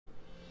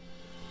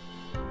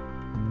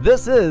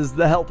This is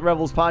the Health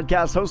Rebels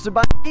podcast hosted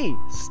by me,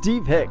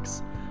 Steve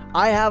Hicks.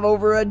 I have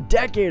over a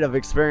decade of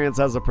experience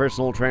as a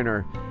personal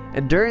trainer,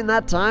 and during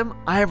that time,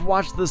 I have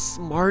watched the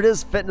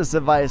smartest fitness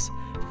advice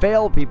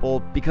fail people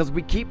because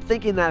we keep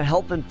thinking that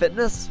health and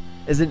fitness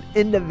is an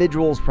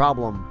individual's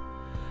problem.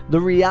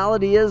 The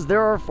reality is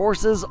there are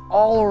forces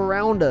all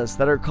around us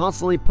that are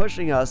constantly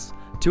pushing us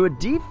to a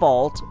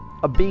default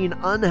of being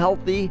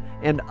unhealthy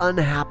and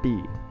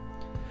unhappy.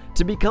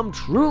 To become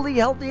truly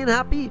healthy and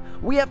happy,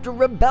 we have to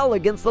rebel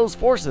against those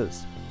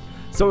forces.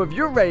 So if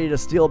you're ready to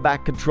steal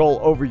back control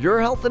over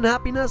your health and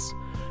happiness,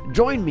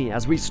 join me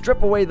as we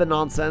strip away the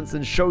nonsense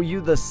and show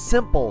you the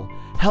simple,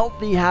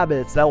 healthy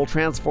habits that will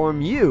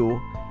transform you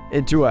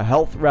into a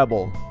health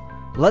rebel.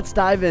 Let's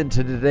dive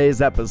into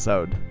today's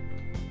episode.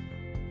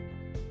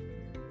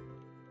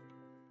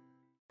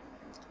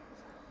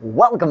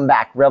 Welcome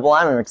back, Rebel.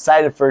 I'm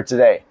excited for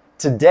today.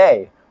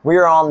 Today, we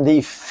are on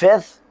the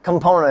fifth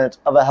component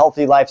of a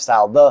healthy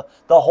lifestyle, the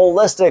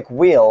holistic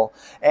wheel.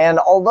 And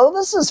although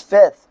this is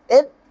fifth,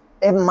 it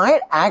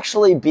might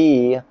actually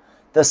be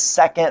the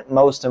second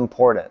most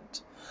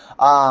important.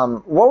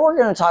 What we're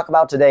going to talk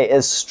about today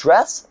is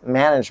stress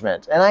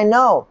management. And I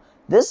know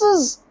this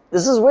is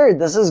weird.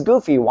 This is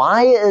goofy.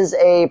 Why is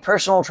a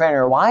personal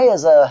trainer, why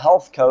is a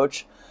health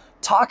coach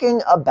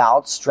talking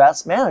about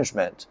stress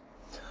management?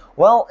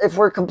 Well, if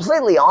we're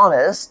completely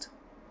honest,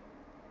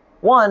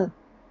 one,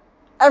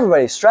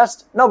 everybody's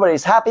stressed,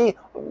 nobody's happy.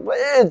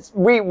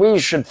 We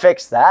should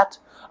fix that.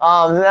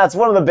 That's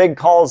one of the big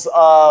calls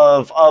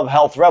of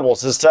Health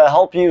Rebels, is to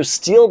help you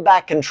steal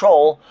back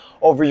control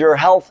over your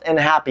health and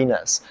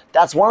happiness.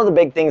 That's one of the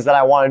big things that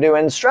I want to do.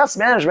 And stress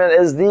management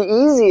is the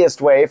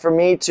easiest way for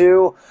me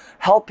to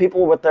help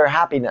people with their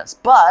happiness.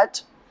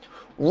 But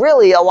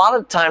really, a lot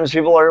of times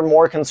people are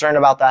more concerned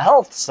about the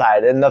health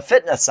side and the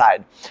fitness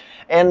side.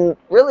 And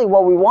really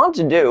what we want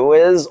to do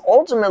is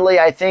ultimately,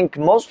 I think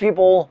most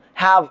people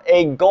have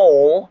a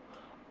goal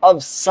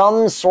of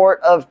some sort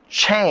of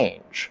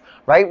change,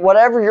 right?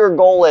 Whatever your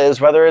goal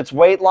is, whether it's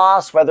weight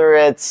loss, whether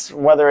it's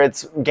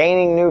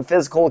gaining new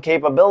physical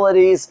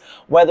capabilities,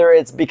 whether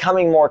it's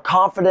becoming more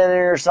confident in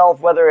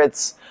yourself, whether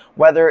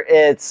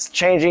it's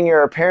changing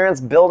your appearance,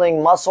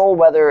 building muscle,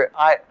 whether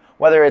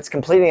it's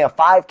completing a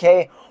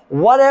 5K,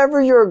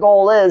 whatever your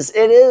goal is,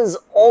 it is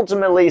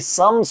ultimately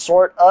some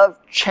sort of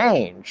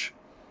change.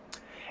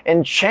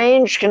 And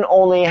change can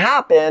only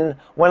happen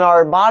when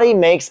our body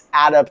makes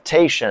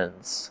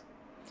adaptations.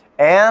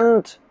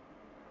 And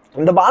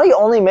the body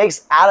only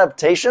makes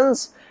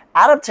adaptations.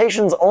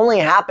 Adaptations only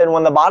happen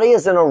when the body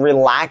is in a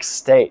relaxed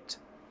state.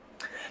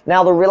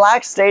 Now, the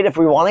relaxed state, if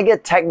we want to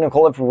get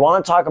technical, if we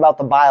want to talk about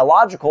the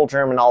biological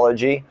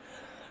terminology,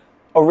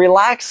 a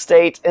relaxed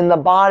state in the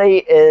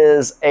body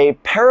is a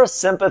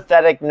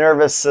parasympathetic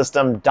nervous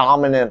system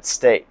dominant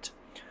state.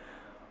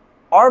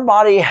 Our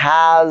body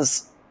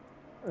has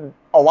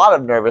a lot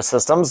of nervous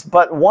systems,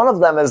 but one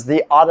of them is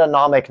the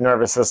autonomic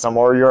nervous system,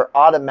 or your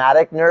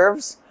automatic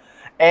nerves.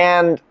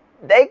 And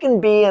they can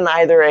be in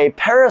either a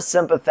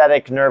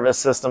parasympathetic nervous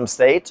system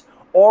state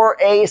or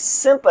a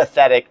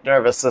sympathetic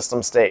nervous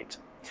system state.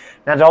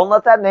 Now, don't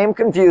let that name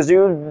confuse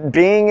you.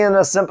 Being in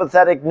a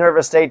sympathetic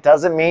nervous state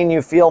doesn't mean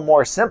you feel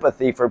more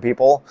sympathy for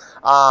people.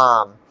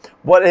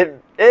 What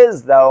it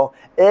is, though,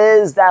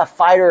 is that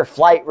fight or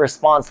flight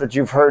response that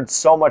you've heard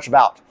so much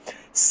about.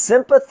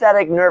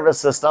 Sympathetic nervous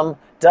system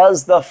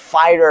does the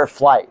fight or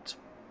flight.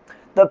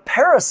 The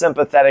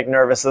parasympathetic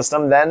nervous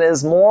system then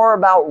is more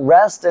about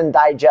rest and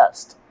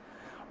digest,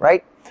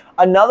 right?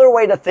 Another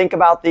way to think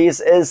about these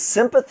is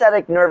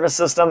sympathetic nervous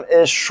system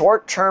is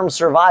short-term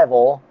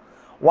survival,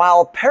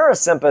 while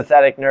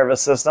parasympathetic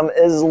nervous system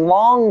is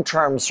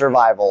long-term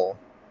survival.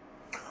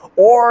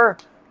 Or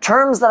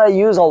terms that I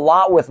use a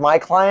lot with my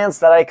clients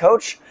that I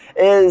coach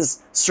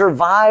is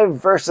survive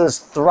versus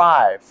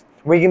thrive.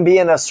 We can be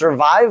in a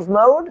survive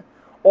mode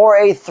or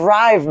a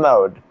thrive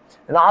mode.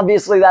 And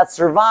obviously that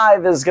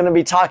survive is going to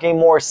be talking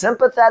more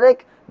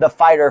sympathetic, the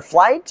fight or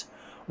flight,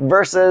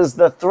 versus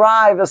the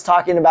thrive is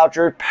talking about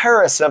your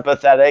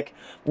parasympathetic,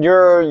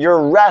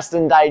 your rest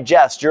and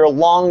digest, your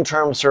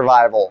long-term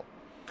survival.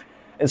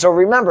 And so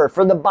remember,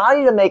 for the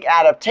body to make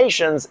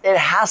adaptations, it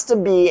has to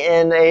be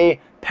in a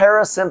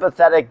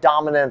parasympathetic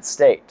dominant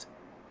state.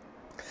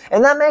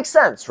 And that makes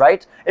sense,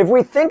 right? If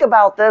we think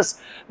about this,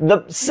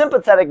 the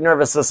sympathetic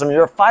nervous system,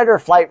 your fight or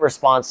flight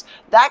response,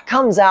 that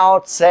comes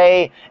out,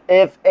 say,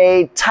 if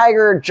a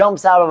tiger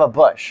jumps out of a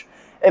bush.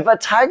 If a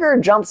tiger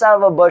jumps out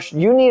of a bush,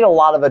 you need a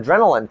lot of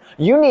adrenaline.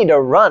 You need to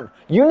run.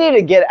 You need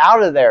to get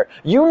out of there.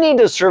 You need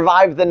to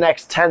survive the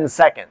next 10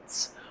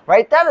 seconds,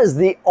 right? That is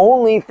the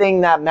only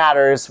thing that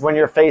matters when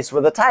you're faced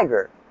with a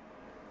tiger.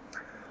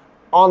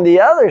 On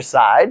the other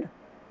side,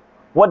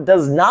 what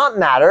does not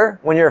matter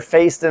when you're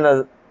faced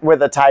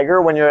with a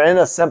tiger, when you're in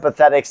a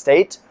sympathetic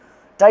state,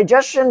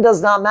 digestion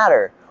does not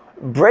matter.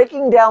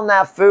 Breaking down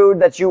that food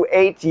that you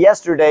ate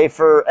yesterday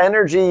for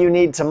energy you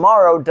need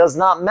tomorrow does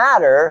not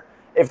matter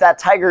if that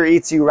tiger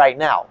eats you right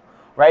now,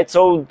 right?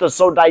 So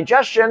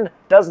digestion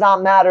does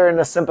not matter in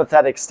a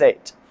sympathetic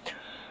state.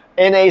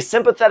 In a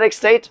sympathetic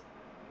state,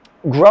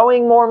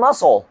 growing more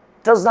muscle.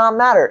 Does not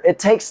matter. It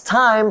takes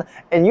time,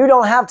 and you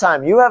don't have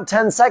time. You have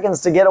 10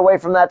 seconds to get away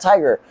from that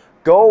tiger.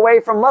 Go away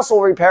from muscle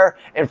repair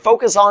and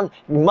focus on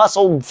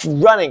muscle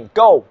running.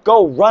 Go,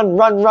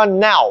 run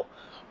now,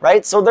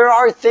 right? So there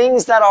are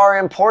things that are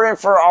important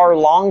for our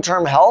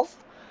long-term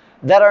health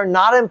that are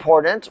not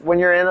important when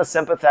you're in a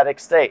sympathetic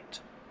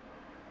state.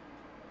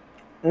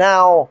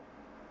 Now,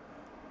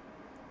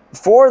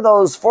 for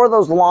those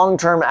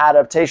long-term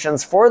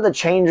adaptations, for the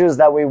changes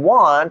that we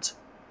want,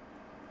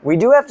 we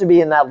do have to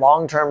be in that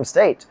long-term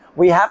state.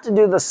 We have to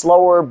do the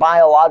slower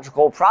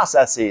biological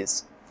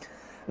processes.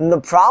 And the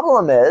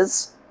problem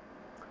is,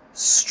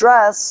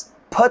 stress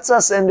puts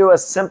us into a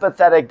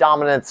sympathetic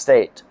dominant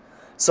state,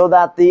 so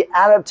that the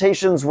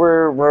adaptations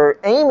we're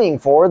aiming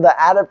for,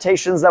 the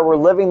adaptations that we're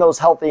living those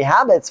healthy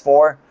habits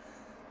for,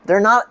 they're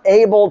not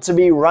able to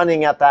be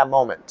running at that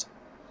moment.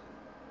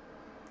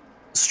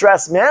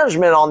 Stress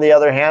management, on the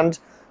other hand,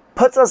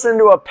 puts us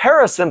into a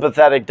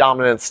parasympathetic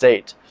dominant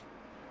state.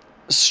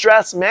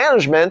 Stress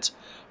management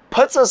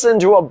puts us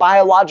into a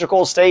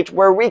biological state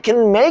where we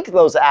can make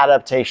those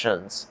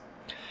adaptations.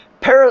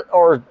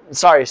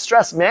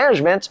 Stress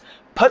management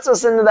puts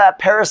us into that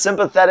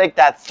parasympathetic,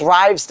 that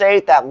thrive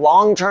state, that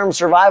long-term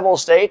survival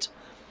state,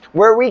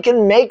 where we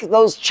can make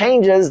those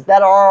changes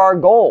that are our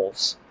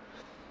goals.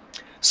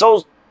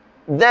 So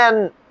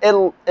then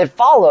it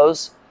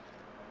follows,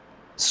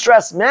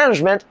 stress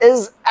management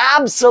is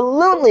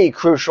absolutely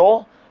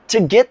crucial to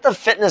get the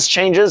fitness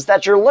changes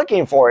that you're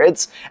looking for.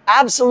 It's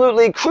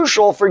absolutely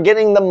crucial for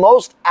getting the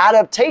most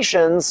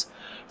adaptations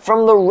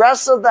from the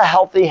rest of the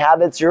healthy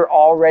habits you're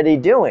already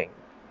doing,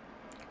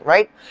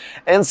 right?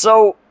 And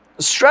so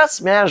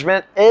stress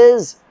management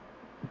is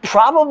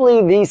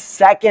probably the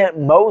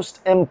second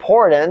most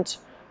important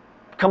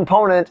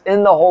component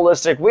in the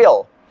holistic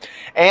wheel.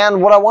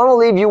 And what I want to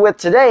leave you with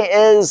today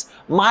is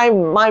my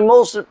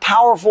most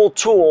powerful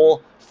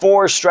tool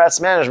for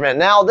stress management.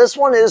 Now, this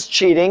one is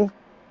cheating.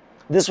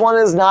 This one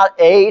is not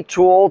a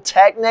tool.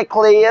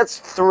 Technically, it's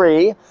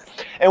 3.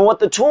 And what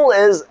the tool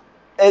is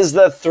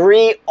the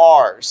 3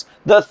 R's.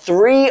 The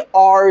 3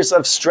 R's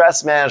of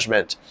stress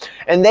management.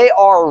 And they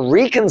are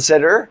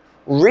reconsider,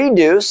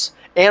 reduce,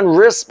 and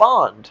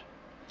respond.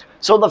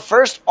 So the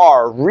first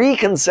R,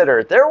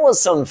 reconsider. There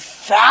was some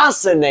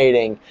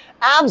fascinating,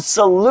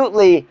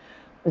 absolutely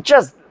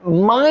just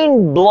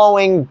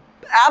mind-blowing,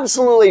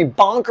 absolutely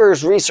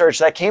bonkers research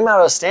that came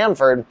out of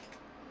Stanford.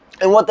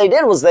 And what they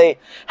did was they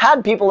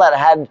had people that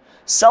had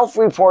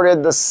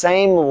self-reported the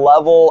same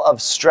level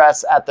of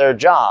stress at their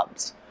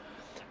jobs.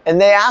 And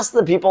they asked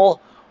the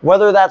people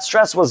whether that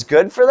stress was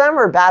good for them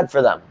or bad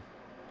for them.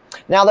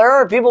 Now, there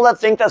are people that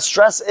think that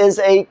stress is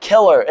a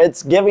killer.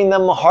 It's giving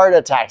them heart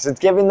attacks. It's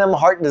giving them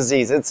heart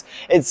disease.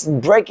 It's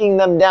breaking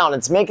them down.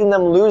 It's making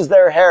them lose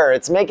their hair.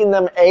 It's making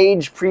them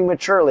age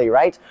prematurely,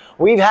 right?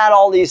 We've had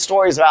all these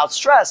stories about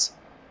stress.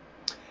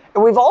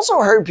 And we've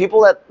also heard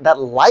people that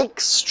like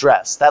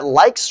stress, that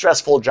like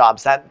stressful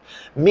jobs, that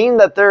mean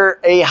that they're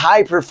a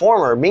high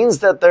performer, means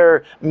that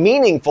they're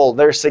meaningful,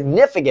 they're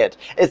significant.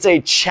 It's a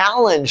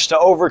challenge to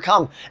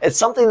overcome. It's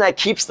something that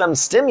keeps them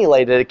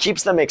stimulated, it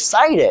keeps them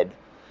excited,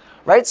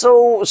 right?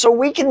 So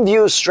we can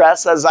view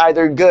stress as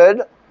either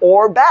good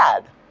or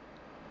bad.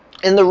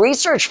 And the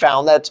research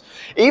found that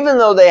even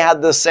though they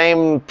had the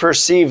same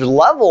perceived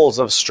levels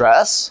of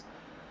stress,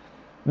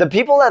 the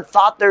people that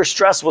thought their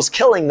stress was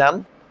killing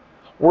them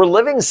were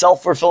living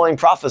self-fulfilling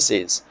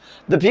prophecies.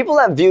 The people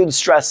that viewed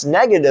stress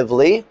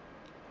negatively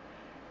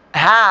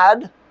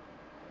had,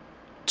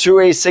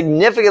 to a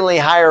significantly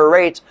higher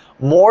rate,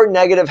 more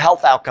negative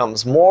health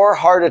outcomes, more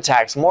heart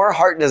attacks, more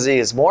heart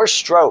disease, more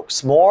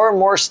strokes,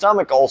 more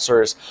stomach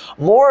ulcers,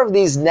 more of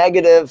these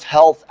negative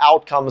health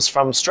outcomes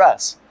from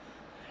stress.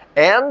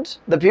 And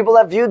the people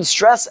that viewed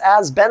stress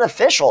as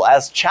beneficial,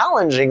 as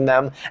challenging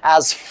them,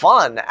 as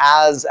fun,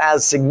 as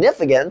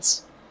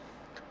significance,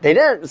 they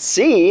didn't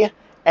see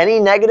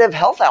any negative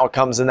health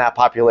outcomes in that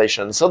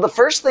population. So the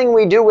first thing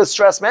we do with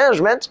stress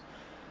management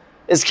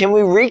is, can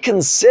we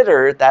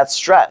reconsider that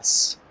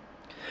stress?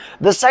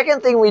 The second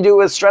thing we do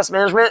with stress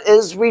management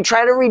is we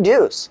try to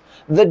reduce.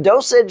 The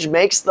dosage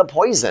makes the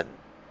poison,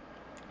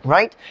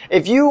 right?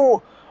 If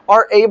you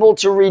are able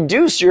to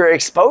reduce your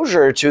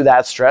exposure to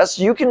that stress,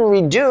 you can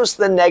reduce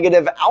the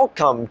negative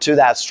outcome to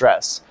that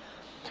stress.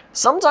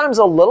 Sometimes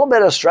a little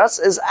bit of stress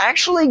is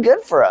actually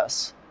good for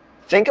us.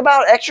 Think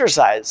about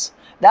exercise.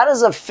 That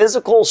is a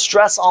physical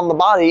stress on the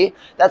body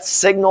that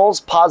signals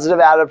positive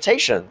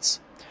adaptations.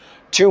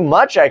 Too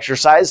much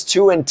exercise,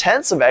 too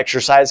intensive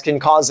exercise can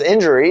cause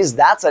injuries.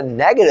 That's a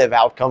negative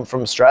outcome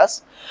from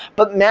stress.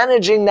 But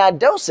managing that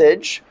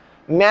dosage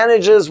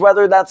manages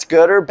whether that's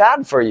good or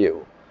bad for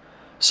you.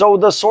 So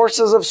the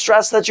sources of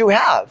stress that you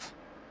have,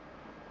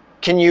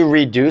 can you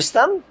reduce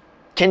them?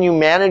 Can you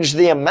manage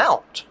the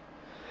amount?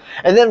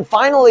 And then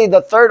finally,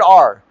 the third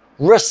R,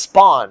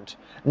 respond.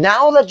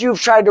 Now that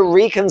you've tried to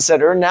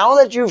reconsider, now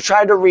that you've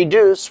tried to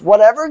reduce,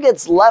 whatever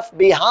gets left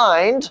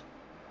behind,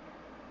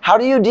 how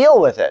do you deal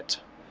with it?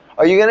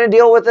 Are you going to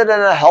deal with it in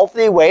a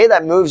healthy way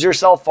that moves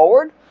yourself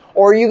forward?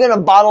 Or are you going to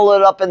bottle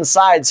it up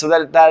inside so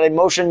that that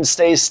emotion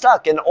stays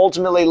stuck and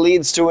ultimately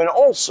leads to an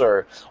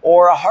ulcer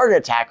or a heart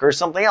attack or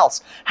something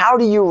else? How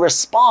do you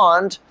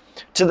respond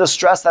to the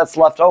stress that's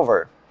left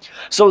over?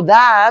 So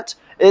that's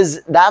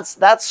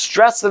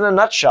stress in a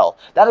nutshell.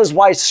 That is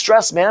why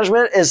stress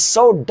management is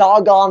so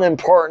doggone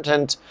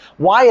important,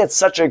 why it's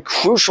such a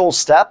crucial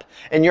step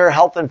in your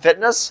health and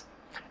fitness,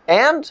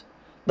 and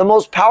the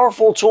most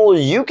powerful tool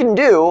you can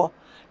do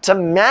to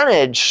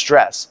manage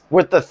stress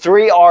with the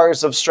 3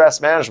 R's of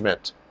stress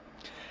management.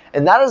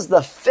 And that is the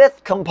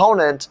 5th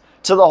component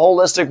to the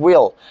holistic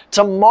wheel.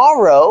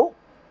 Tomorrow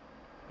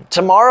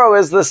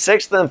is the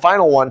 6th and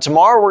final one.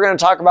 Tomorrow we're going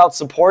to talk about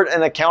support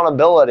and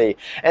accountability.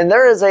 And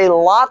there is a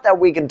lot that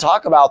we can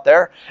talk about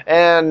there.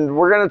 And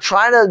we're going to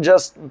try to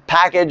just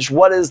package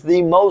what is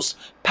the most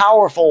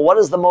powerful, what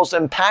is the most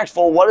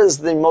impactful, what is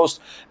the most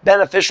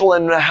beneficial,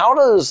 and how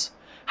does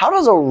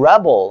a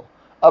rebel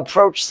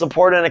approach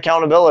support and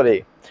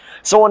accountability.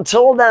 So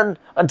until then,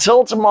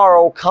 until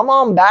tomorrow, come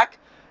on back.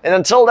 And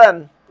until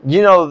then,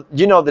 you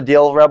know the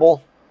deal,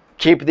 Rebel.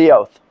 Keep the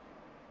oath.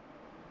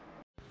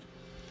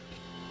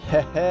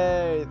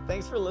 Hey,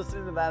 thanks for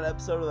listening to that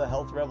episode of the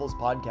Health Rebels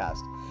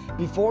podcast.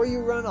 Before you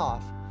run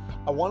off,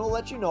 I want to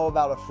let you know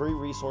about a free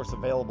resource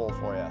available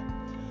for you.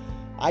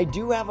 I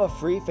do have a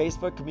free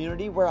Facebook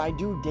community where I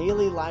do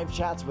daily live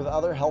chats with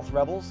other health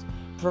rebels,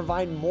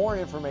 provide more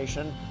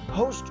information,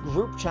 host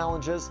group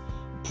challenges,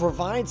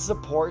 provide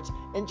support,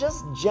 and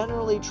just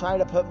generally try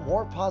to put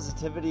more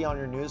positivity on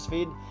your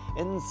newsfeed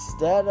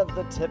instead of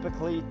the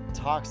typically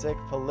toxic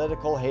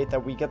political hate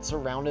that we get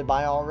surrounded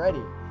by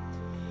already.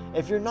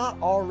 If you're not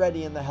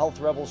already in the Health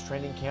Rebels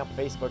Training Camp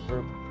Facebook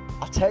group,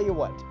 I'll tell you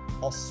what,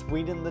 I'll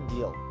sweeten the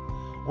deal.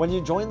 When you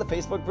join the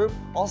Facebook group,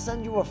 I'll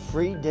send you a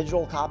free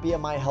digital copy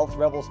of my Health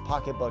Rebels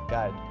Pocketbook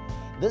Guide.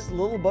 This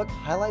little book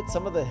highlights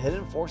some of the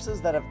hidden forces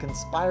that have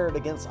conspired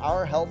against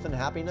our health and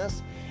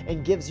happiness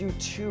and gives you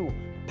 2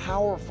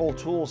 powerful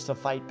tools to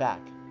fight back.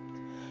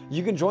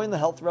 You can join the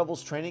Health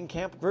Rebels Training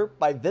Camp group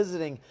by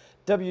visiting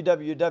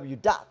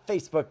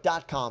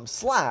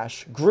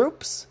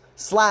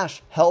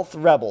www.facebook.com/groups/Health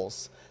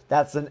Rebels.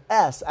 That's an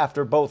S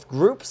after both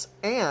groups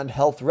and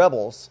Health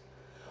Rebels.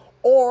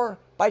 Or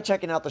by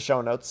checking out the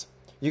show notes.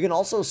 You can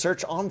also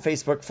search on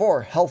Facebook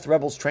for Health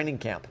Rebels Training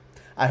Camp.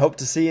 I hope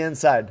to see you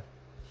inside.